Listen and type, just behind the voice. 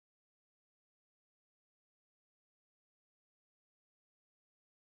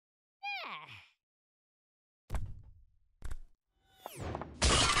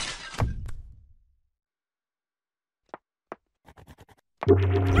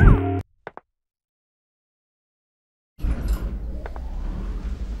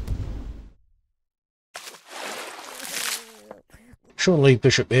Shortly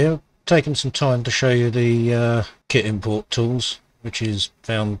Bishop here, taking some time to show you the kit import tools, which is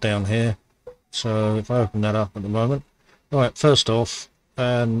found down here. So if I open that up at the moment, right, first off,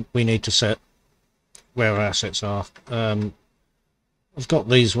 we need to set where our assets are. I've got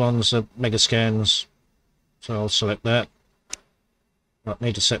these ones, mega scans, so I'll select that. I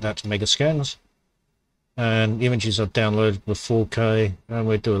need to set that to mega scans, and the images I've downloaded were 4K, and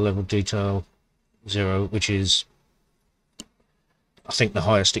we'll do a level detail 0, which is I think the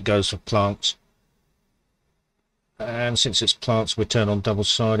highest it goes for plants. And since it's plants, we turn on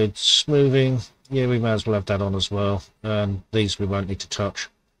double-sided smoothing. Yeah, we may as well have that on as well. And these we won't need to touch.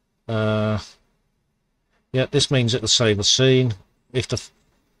 Yeah, this means it'll save a scene. If the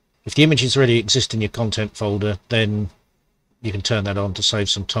images already exist in your content folder, then you can turn that on to save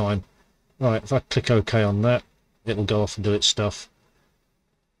some time. Right, if I click OK on that, it'll go off and do its stuff.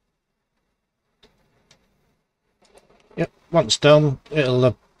 Yep, once done,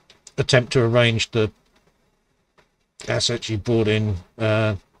 it'll attempt to arrange the assets you brought in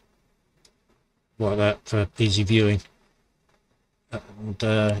like that for easy viewing.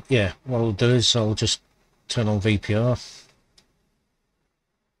 And yeah, what I'll do is I'll just turn on VPR,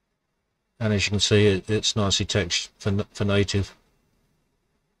 and as you can see, it's nicely textured for native.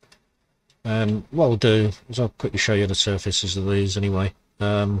 And what I'll do is I'll quickly show you the surfaces of these anyway.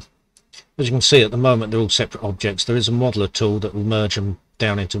 As you can see, at the moment they're all separate objects. There is a modeler tool that will merge them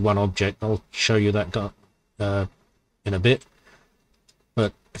down into one object. I'll show you that in a bit.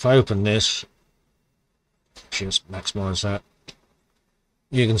 But if I open this, just maximize that,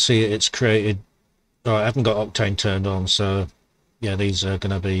 you can see it's created. Oh, I haven't got Octane turned on, so yeah, these are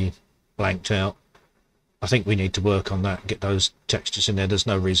going to be blanked out. I think we need to work on that and get those textures in there. There's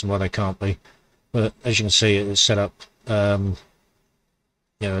no reason why they can't be. But as you can see, it's set up you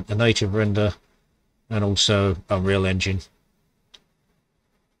know, a native render and also Unreal Engine.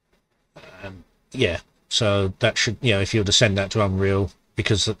 Yeah, so that should, you know, if you were to send that to Unreal,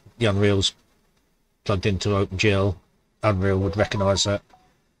 because the Unreal's plugged into OpenGL, Unreal would recognize that.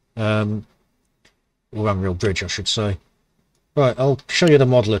 Or Unreal Bridge, I should say. Right, I'll show you the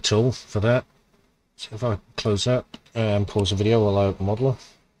modeler tool for that. So if I close that and pause the video while I open Modeler.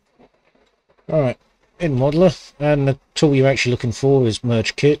 Alright, in Modeler, and the tool you're actually looking for is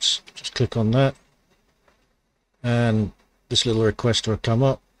Merge Kits. Just click on that, and this little request will come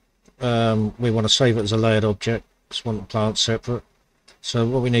up. We want to save it as a layered object, just want the plant separate. So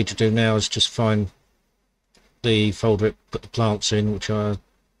what we need to do now is just find the folder it put the plants in, which I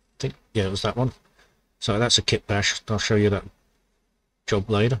think, yeah, it was that one. So that's a kit bash. I'll show you that job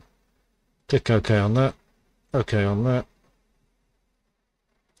later. Click OK on that, OK on that.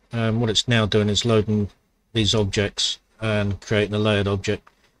 And what it's now doing is loading these objects and creating a layered object.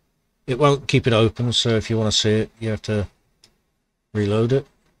 It won't keep it open, so if you want to see it, you have to reload it.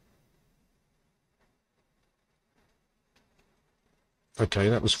 Okay,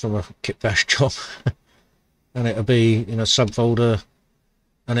 that was from a kit bash job. And it'll be in a subfolder,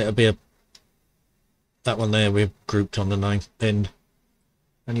 and it'll be that one there we've grouped on the name end.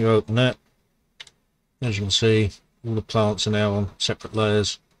 And you open that. As you can see, all the plants are now on separate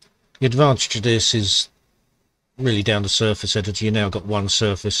layers. The advantage of this is really down to surface editor. You now got one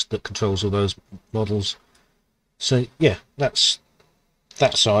surface that controls all those models. So yeah, that's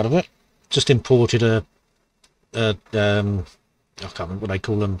that side of it. Just imported a I can't remember what they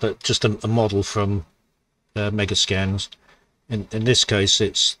call them, but just a model from Mega Scans. In this case,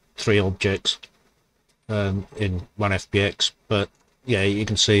 it's 3 objects in 1 FBX, but yeah, you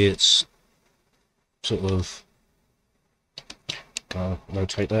can see it's sort of,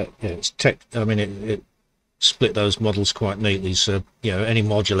 rotate that. Yeah, it's I mean, it split those models quite neatly. So you know, any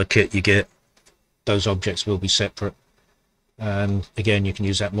modular kit you get, those objects will be separate. And again, you can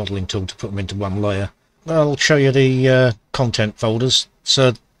use that modeling tool to put them into one layer. I'll show you the content folders.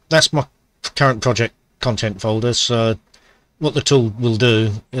 So that's my current project content folder. So what the tool will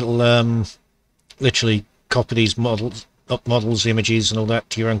do, it'll literally copy these models, images and all that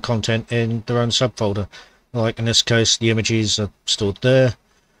to your own content in their own subfolder. Like in this case, the images are stored there,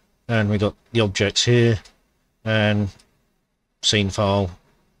 and we got the objects here, and scene file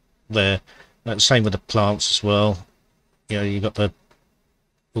there. The same with the plants as well. You know, you got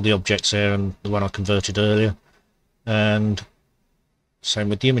all the objects there, and the one I converted earlier, and same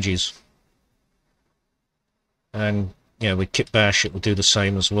with the images. And with kit bash it will do the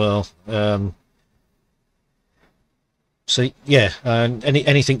same as well. So yeah,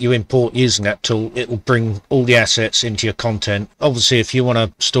 anything you import using that tool, it will bring all the assets into your content. Obviously, if you want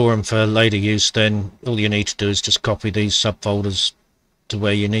to store them for later use, then all you need to do is just copy these subfolders to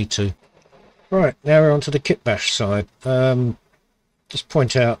where you need to. Right, now we're on to the kit bash side. Just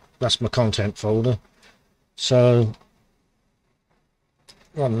point out that's my content folder. So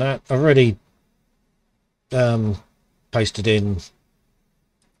on that, I've already pasted in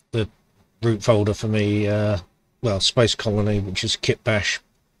the root folder for me. Well, Space Colony, which is a kit bash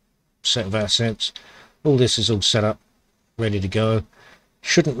set of assets. All this is all set up, ready to go.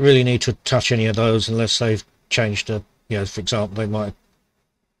 Shouldn't really need to touch any of those unless they've changed for example, they might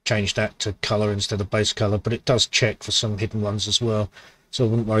change that to color instead of base color, but it does check for some hidden ones as well, so I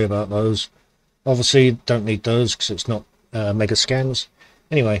wouldn't worry about those. Obviously, don't need those because it's not mega scans.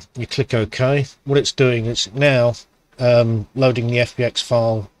 Anyway, you click OK. What it's doing is now loading the FBX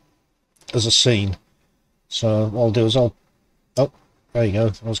file as a scene. So what I'll do is oh, there you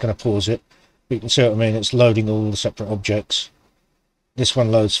go. I was going to pause it, but you can see what I mean. It's loading all the separate objects. This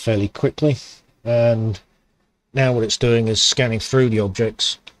one loads fairly quickly, and now what it's doing is scanning through the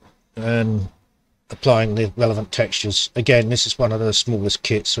objects and applying the relevant textures. Again, this is one of the smallest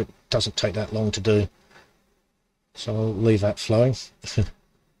kits, so it doesn't take that long to do. So I'll leave that flowing.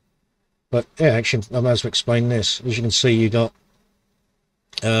 But yeah, actually, I might as well explain this. As you can see, you got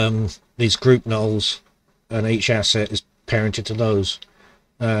these group nulls, and each asset is parented to those.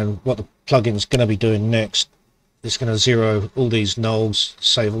 And what the plugin's going to be doing next is going to zero all these nulls,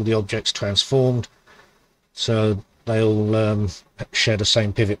 save all the objects transformed, so they all share the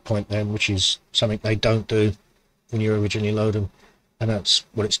same pivot point then, which is something they don't do when you originally load them, and that's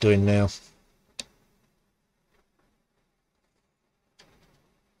what it's doing now.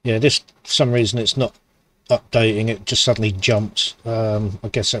 Yeah, this, for some reason, it's not updating, it just suddenly jumps. I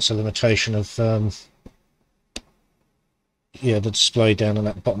guess that's a limitation of the display down in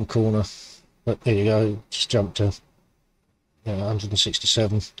that bottom corner. But there you go, just jumped to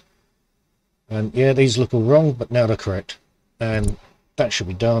 167. And yeah, these look all wrong, but now they're correct. And that should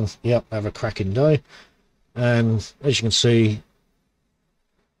be done. Yep, have a cracking day. And as you can see,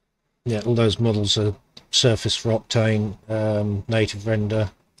 yeah, all those models are Surface for Octane, native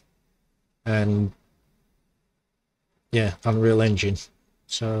render, and yeah, Unreal Engine.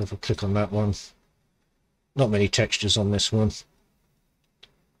 So if I click on that one, not many textures on this one.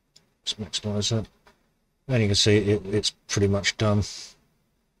 Let's maximize that. And you can see it's pretty much done.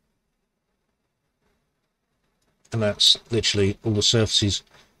 And that's literally all the surfaces.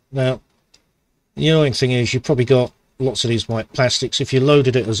 Now, the annoying thing is you've probably got lots of these white plastics. If you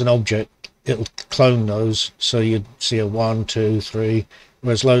loaded it as an object, it'll clone those, so you'd see a 1, 2, 3.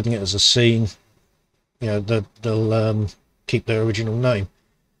 Whereas loading it as a scene, they'll keep their original name.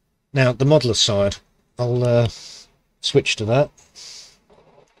 Now, the modeler side, I'll switch to that.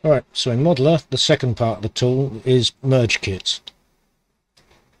 Alright, so in Modeler, the second part of the tool is Merge Kits.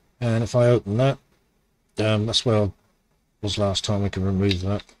 And if I open that, that's where I was last time. We can remove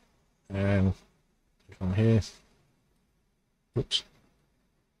that. And click on here. Oops.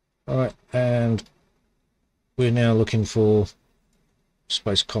 Alright, and we're now looking for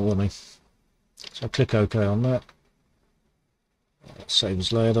Space Colony. So click OK on that. Save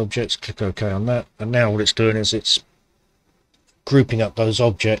as layered objects, click OK on that. And now what it's doing is it's grouping up those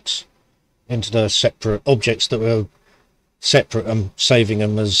objects into the separate objects that were separate and saving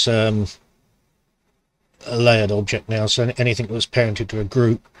them as a layered object now. So anything that was parented to a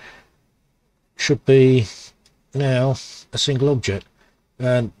group should be now a single object.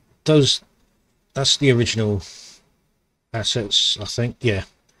 And that's the original assets, I think. Yeah.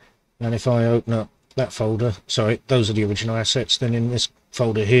 And if I open up that folder, sorry, those are the original assets. Then in this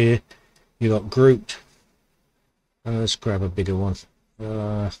folder here, you got grouped. Let's grab a bigger one.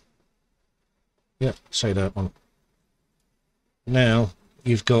 Yeah, say that one. Now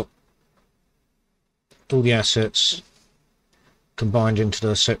you've got all the assets combined into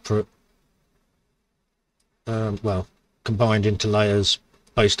the separate, combined into layers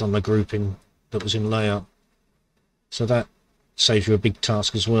based on the grouping that was in layout. So that saves you a big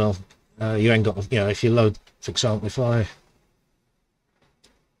task as well. You ain't got, if you load, for example, if I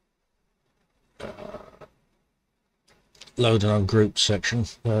load an ungrouped section,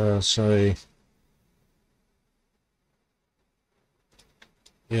 so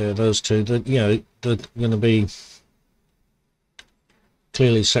yeah, those two, they're going to be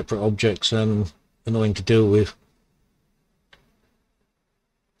clearly separate objects and annoying to deal with.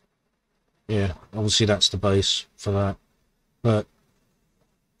 Yeah, obviously that's the base for that, but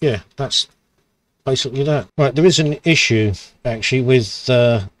yeah, that's basically that. Right, there is an issue actually with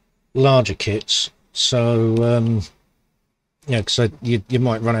larger kits. So yeah, because you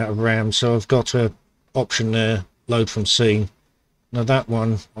might run out of RAM. So I've got a option there, load from scene. Now that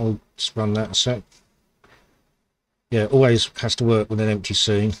one, I'll just run that a sec. Yeah, always has to work with an empty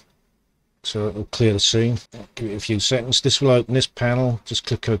scene. So it'll clear the scene. I'll give it a few seconds. This will open this panel. Just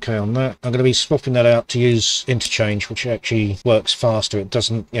click OK on that. I'm going to be swapping that out to use interchange, which actually works faster. It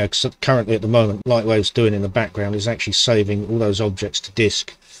doesn't, you know, because currently at the moment, Lightwave's doing in the background is actually saving all those objects to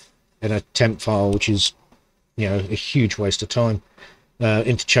disk in a temp file, which is, you know, a huge waste of time.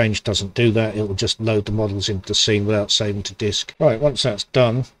 Interchange doesn't do that. It will just load the models into the scene without saving to disk. Right, once that's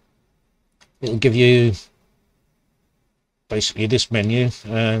done, it'll give you basically this menu,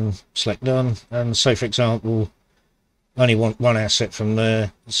 and select done, and say for example I only want one asset from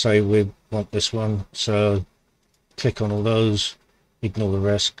there. Say we want this one, so click on all those, ignore the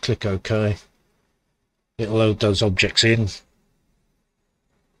rest, click OK. It'll load those objects in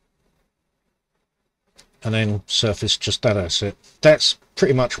and then surface just that asset. That's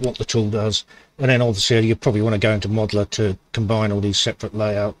pretty much what the tool does. And then obviously you probably want to go into Modeler to combine all these separate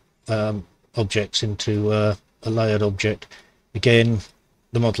layout objects into a layered object. Again,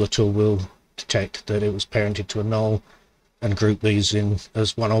 the Modeler tool will detect that it was parented to a null and group these in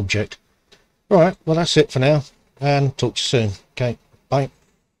as one object. Alright, well that's it for now, and talk to you soon. Okay, bye.